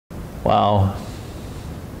Wow.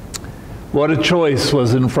 What a choice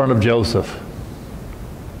was in front of Joseph.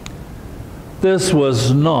 This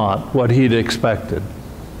was not what he'd expected.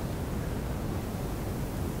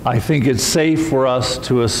 I think it's safe for us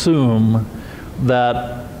to assume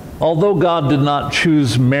that although God did not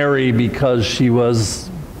choose Mary because she was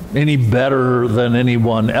any better than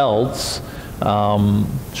anyone else,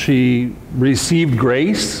 she received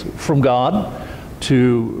grace from God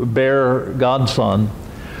to bear God's Son.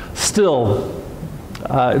 Still,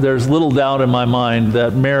 there's little doubt in my mind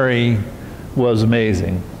that Mary was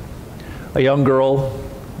amazing. A young girl,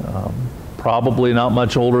 probably not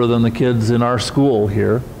much older than the kids in our school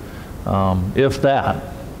here, if that,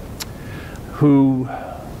 who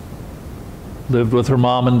lived with her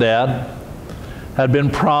mom and dad, had been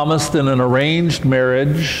promised in an arranged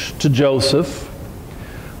marriage to Joseph.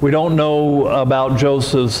 We don't know about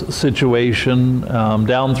Joseph's situation.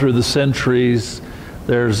 Down through the centuries,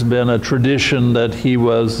 there's been a tradition that he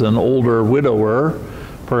was an older widower,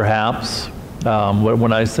 perhaps.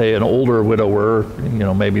 When I say an older widower,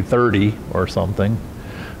 maybe 30 or something.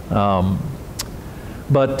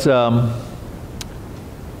 But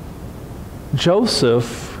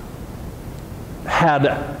Joseph had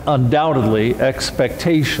undoubtedly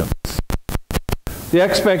expectations. The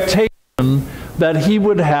expectation that he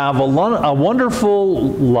would have a wonderful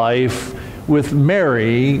life with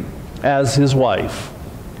Mary as his wife.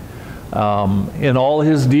 In all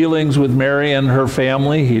his dealings with Mary and her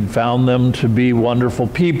family, he'd found them to be wonderful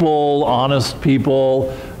people, honest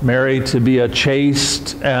people, Mary to be a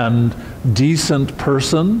chaste and decent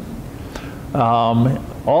person.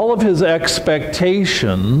 All of his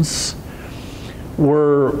expectations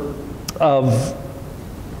were of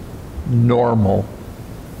normal.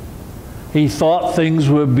 He thought things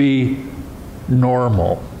would be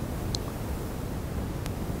normal.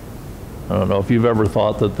 I don't know if you've ever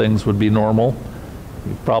thought that things would be normal.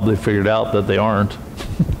 You've probably figured out that they aren't,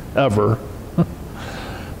 ever.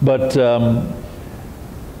 But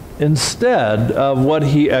instead of what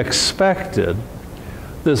he expected,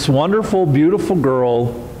 this wonderful, beautiful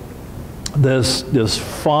girl, this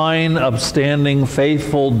fine, upstanding,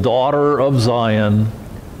 faithful daughter of Zion,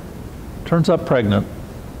 turns up pregnant.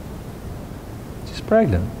 She's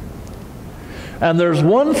pregnant. And there's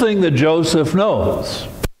one thing that Joseph knows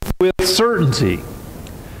with certainty.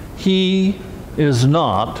 He is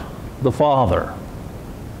not the father.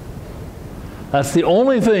 That's the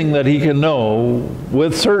only thing that he can know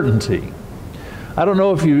with certainty. I don't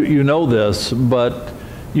know if you know this, but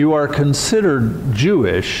you are considered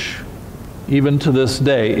Jewish even to this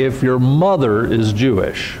day if your mother is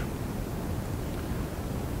Jewish.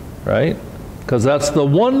 Right? Because that's the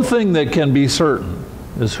one thing that can be certain,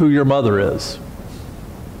 is who your mother is.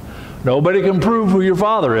 Nobody can prove who your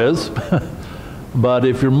father is, but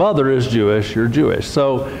if your mother is Jewish, you're Jewish.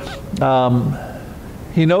 So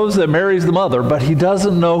he knows that Mary's the mother, but he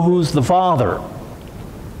doesn't know who's the father.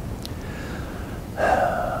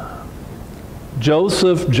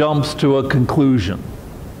 Joseph jumps to a conclusion.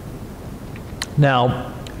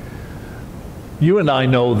 Now, you and I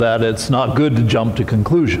know that it's not good to jump to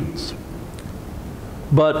conclusions.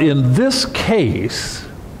 But in this case,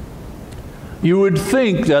 you would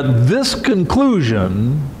think that this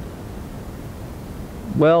conclusion,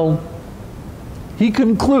 well, he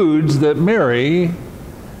concludes that Mary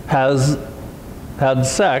has had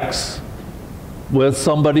sex with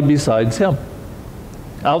somebody besides him,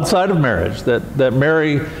 outside of marriage, that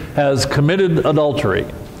Mary has committed adultery.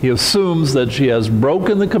 He assumes that she has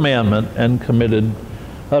broken the commandment and committed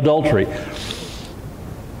adultery.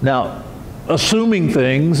 Now, assuming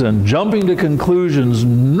things and jumping to conclusions,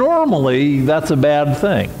 normally that's a bad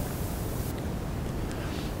thing.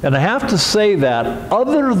 And I have to say that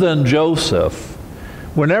other than Joseph,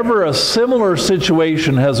 whenever a similar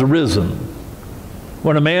situation has arisen,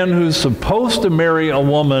 when a man who's supposed to marry a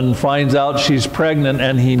woman finds out she's pregnant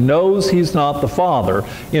and he knows he's not the father,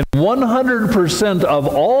 in 100% of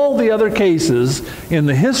all the other cases in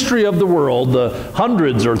the history of the world, the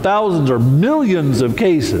hundreds or thousands or millions of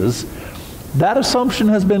cases, that assumption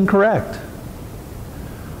has been correct.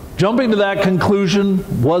 Jumping to that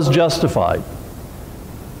conclusion was justified.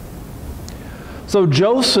 So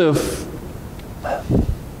Joseph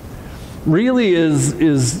really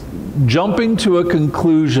is jumping to a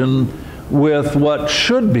conclusion with what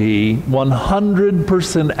should be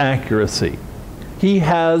 100% accuracy. He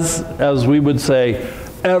has, as we would say,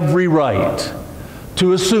 every right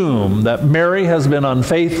to assume that Mary has been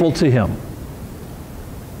unfaithful to him.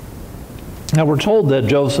 Now we're told that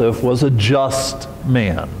Joseph was a just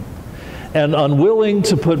man and unwilling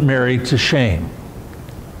to put Mary to shame.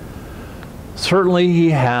 Certainly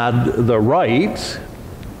he had the right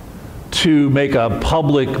to make a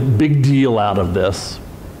public big deal out of this,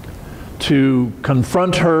 to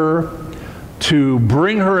confront her, to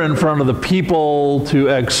bring her in front of the people, to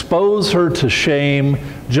expose her to shame.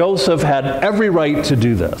 Joseph had every right to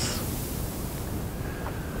do this.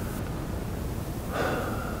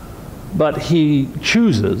 But he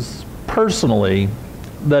chooses personally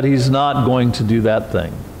that he's not going to do that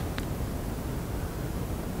thing.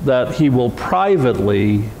 That he will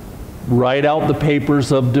privately write out the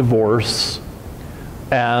papers of divorce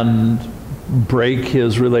and break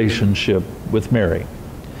his relationship with Mary.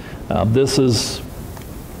 This is,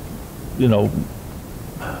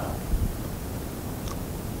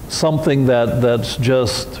 something that's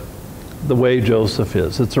just the way Joseph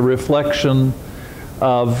is. It's a reflection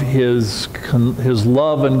of his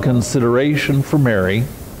love and consideration for Mary,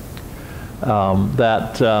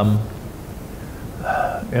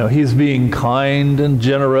 he's being kind and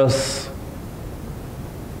generous.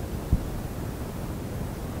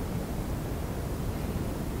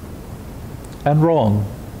 And wrong.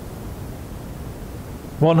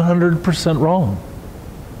 100% wrong.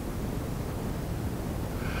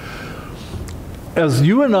 As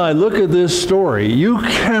you and I look at this story, you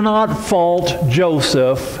cannot fault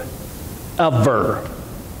Joseph ever.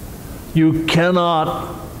 You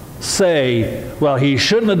cannot say, well, he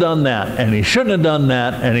shouldn't have done that, and he shouldn't have done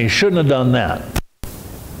that, and he shouldn't have done that.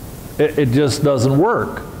 It just doesn't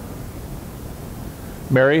work.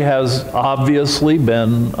 Mary has obviously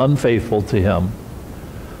been unfaithful to him.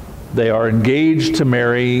 They are engaged to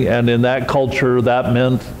Mary, and in that culture that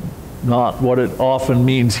meant not what it often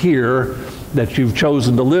means here, that you've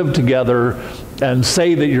chosen to live together and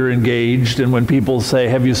say that you're engaged. And when people say,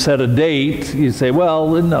 have you set a date? You say, well,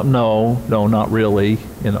 no, not really.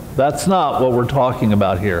 That's not what we're talking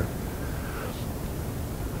about here.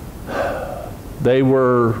 They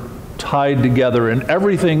were tied together in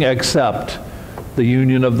everything except the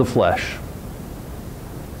union of the flesh.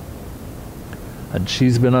 And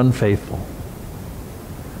she's been unfaithful.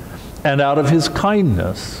 And out of his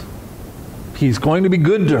kindness, he's going to be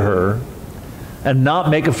good to her and not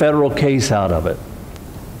make a federal case out of it.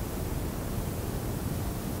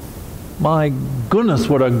 My goodness,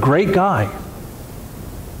 what a great guy.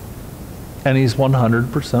 And he's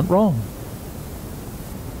 100% wrong.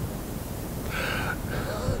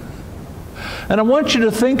 And I want you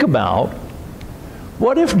to think about,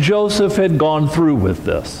 what if Joseph had gone through with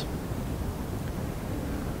this?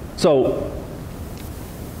 So,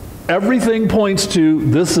 everything points to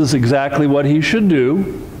this is exactly what he should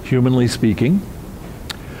do, humanly speaking.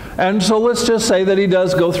 And so let's just say that he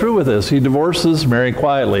does go through with this. He divorces Mary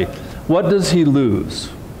quietly. What does he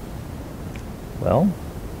lose? Well,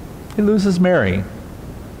 he loses Mary.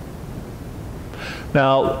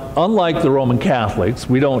 Now, unlike the Roman Catholics,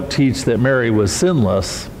 we don't teach that Mary was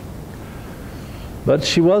sinless, but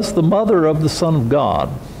she was the mother of the Son of God.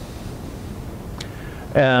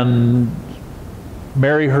 And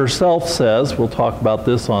Mary herself says, we'll talk about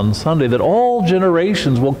this on Sunday, that all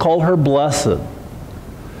generations will call her blessed.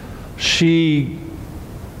 She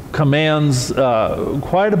commands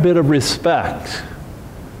quite a bit of respect,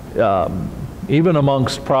 even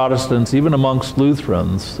amongst Protestants, even amongst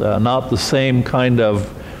Lutherans. Not the same kind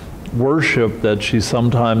of worship that she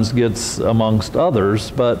sometimes gets amongst others,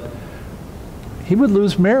 but he would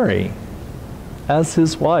lose Mary as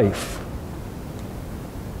his wife.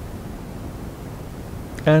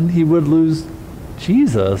 And he would lose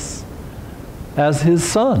Jesus as his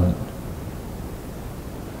son.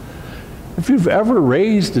 If you've ever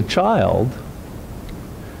raised a child,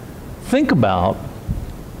 think about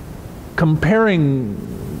comparing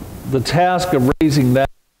the task of raising that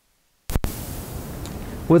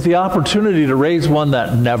with the opportunity to raise one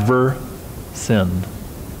that never sinned.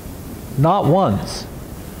 Not once.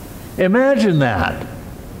 Imagine that,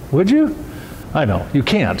 would you? I know, you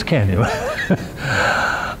can't, can you?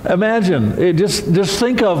 Imagine, just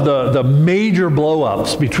think of the major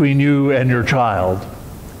blow-ups between you and your child.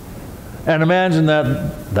 And imagine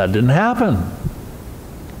that didn't happen.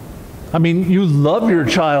 I mean, you love your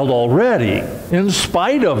child already, in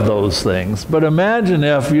spite of those things. But imagine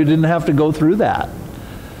if you didn't have to go through that.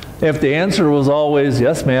 If the answer was always,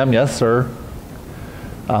 yes, ma'am, yes, sir.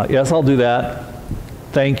 Yes, I'll do that.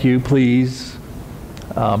 Thank you, please.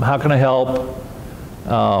 How can I help?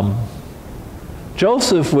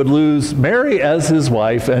 Joseph would lose Mary as his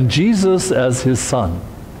wife and Jesus as his son.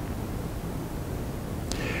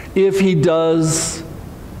 If he does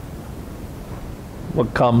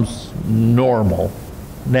what comes normal,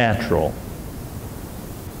 natural,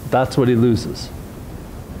 that's what he loses.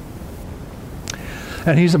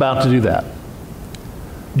 And he's about to do that.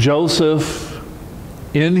 Joseph,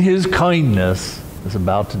 in his kindness, is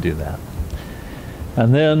about to do that.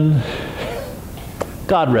 And then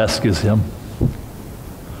God rescues him.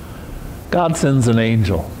 God sends an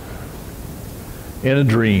angel in a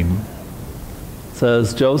dream.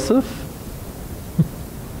 Says, Joseph,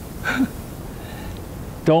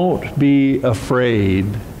 don't be afraid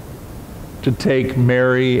to take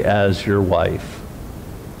Mary as your wife.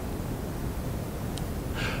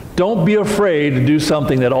 Don't be afraid to do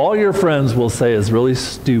something that all your friends will say is really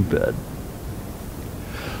stupid.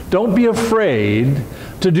 Don't be afraid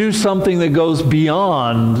to do something that goes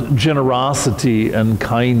beyond generosity and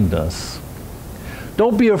kindness.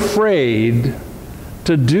 Don't be afraid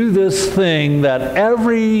to do this thing that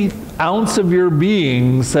every ounce of your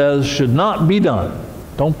being says should not be done.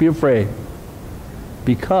 Don't be afraid,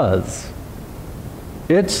 because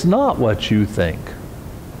it's not what you think.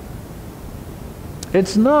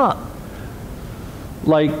 It's not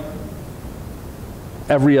like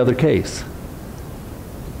every other case.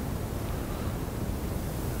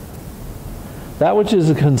 That which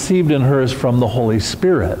is conceived in her is from the Holy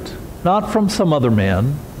Spirit, not from some other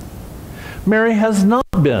man. Mary has not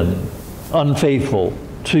been unfaithful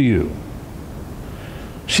to you.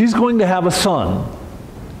 She's going to have a son.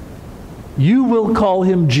 You will call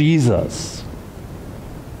him Jesus,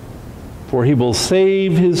 for he will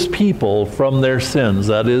save his people from their sins.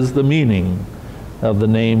 That is the meaning of the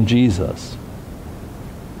name Jesus.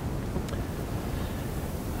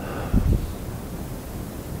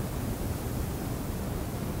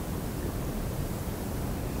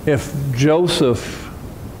 If Joseph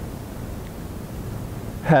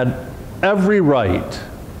had every right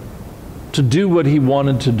to do what he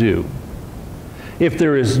wanted to do, if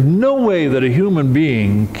there is no way that a human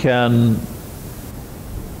being can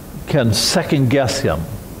second guess him,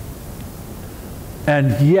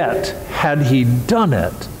 and yet, had he done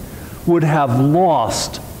it, would have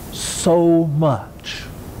lost so much.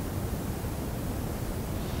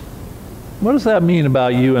 What does that mean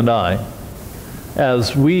about you and I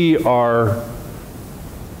as we are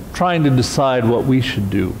trying to decide what we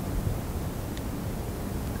should do?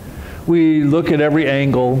 We look at every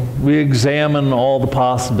angle, we examine all the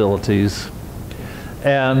possibilities,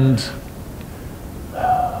 and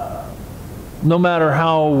no matter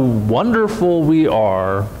how wonderful we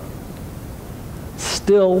are,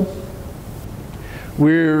 still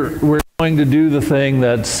we're going to do the thing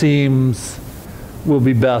that seems will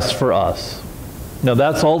be best for us. Now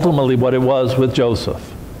that's ultimately what it was with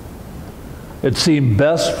Joseph. It seemed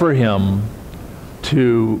best for him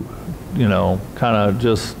to, kind of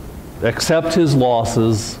just accept his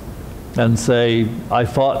losses and say, I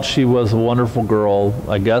thought she was a wonderful girl.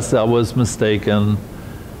 I guess I was mistaken.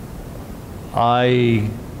 I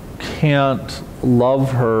can't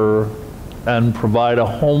love her and provide a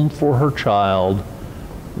home for her child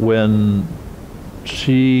when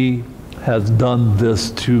she has done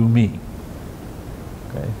this to me.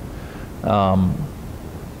 Okay.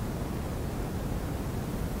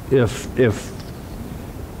 If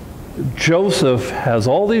Joseph has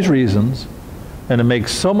all these reasons, and it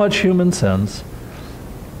makes so much human sense,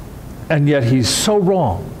 and yet he's so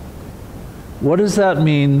wrong, what does that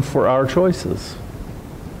mean for our choices?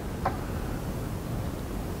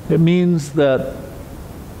 It means that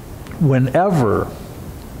whenever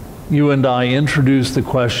you and I introduce the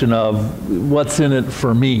question of what's in it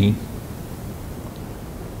for me,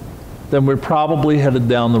 then we're probably headed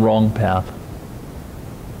down the wrong path.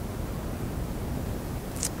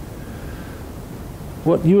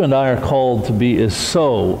 What you and I are called to be is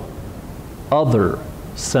so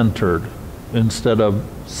other-centered instead of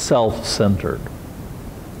self-centered.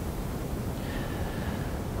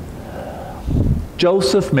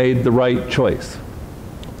 Joseph made the right choice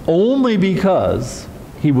only because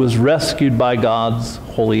he was rescued by God's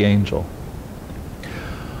holy angel.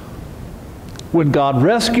 When God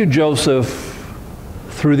rescued Joseph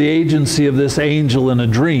through the agency of this angel in a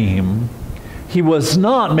dream, he was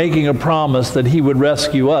not making a promise that he would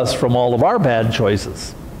rescue us from all of our bad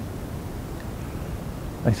choices.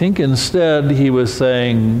 I think instead he was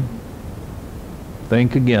saying,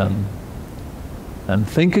 think again, and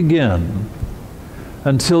think again,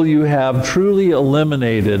 until you have truly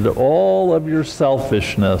eliminated all of your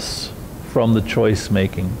selfishness from the choice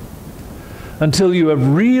making, until you have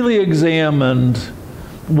really examined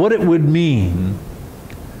what it would mean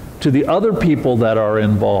to the other people that are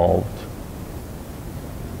involved,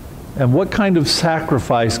 and what kind of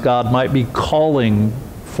sacrifice God might be calling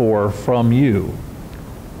for from you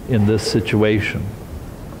in this situation.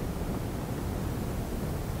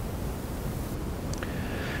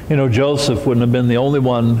 Joseph wouldn't have been the only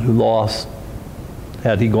one who lost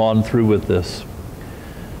had he gone through with this.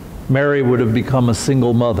 Mary would have become a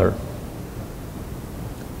single mother.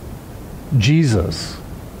 Jesus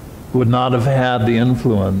would not have had the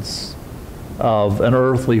influence of an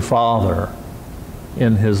earthly father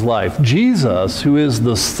in his life. Jesus, who is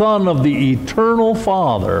the Son of the eternal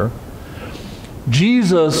Father,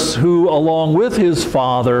 Jesus, who along with his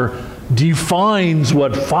Father defines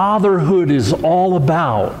what fatherhood is all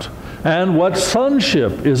about and what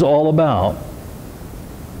sonship is all about,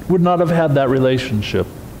 would not have had that relationship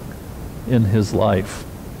in his life.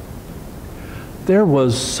 There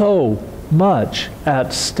was so much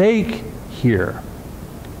at stake here.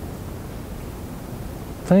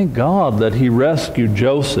 Thank God that he rescued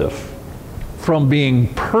Joseph from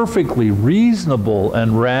being perfectly reasonable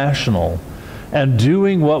and rational and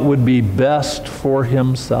doing what would be best for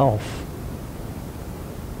himself.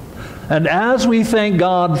 And as we thank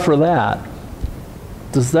God for that,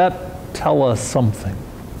 does that tell us something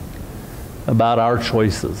about our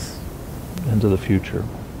choices into the future?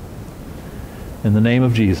 In the name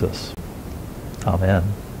of Jesus, amen.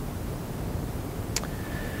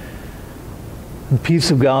 The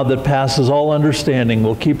peace of God that passes all understanding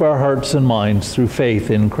will keep our hearts and minds through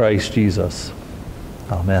faith in Christ Jesus.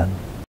 Amen.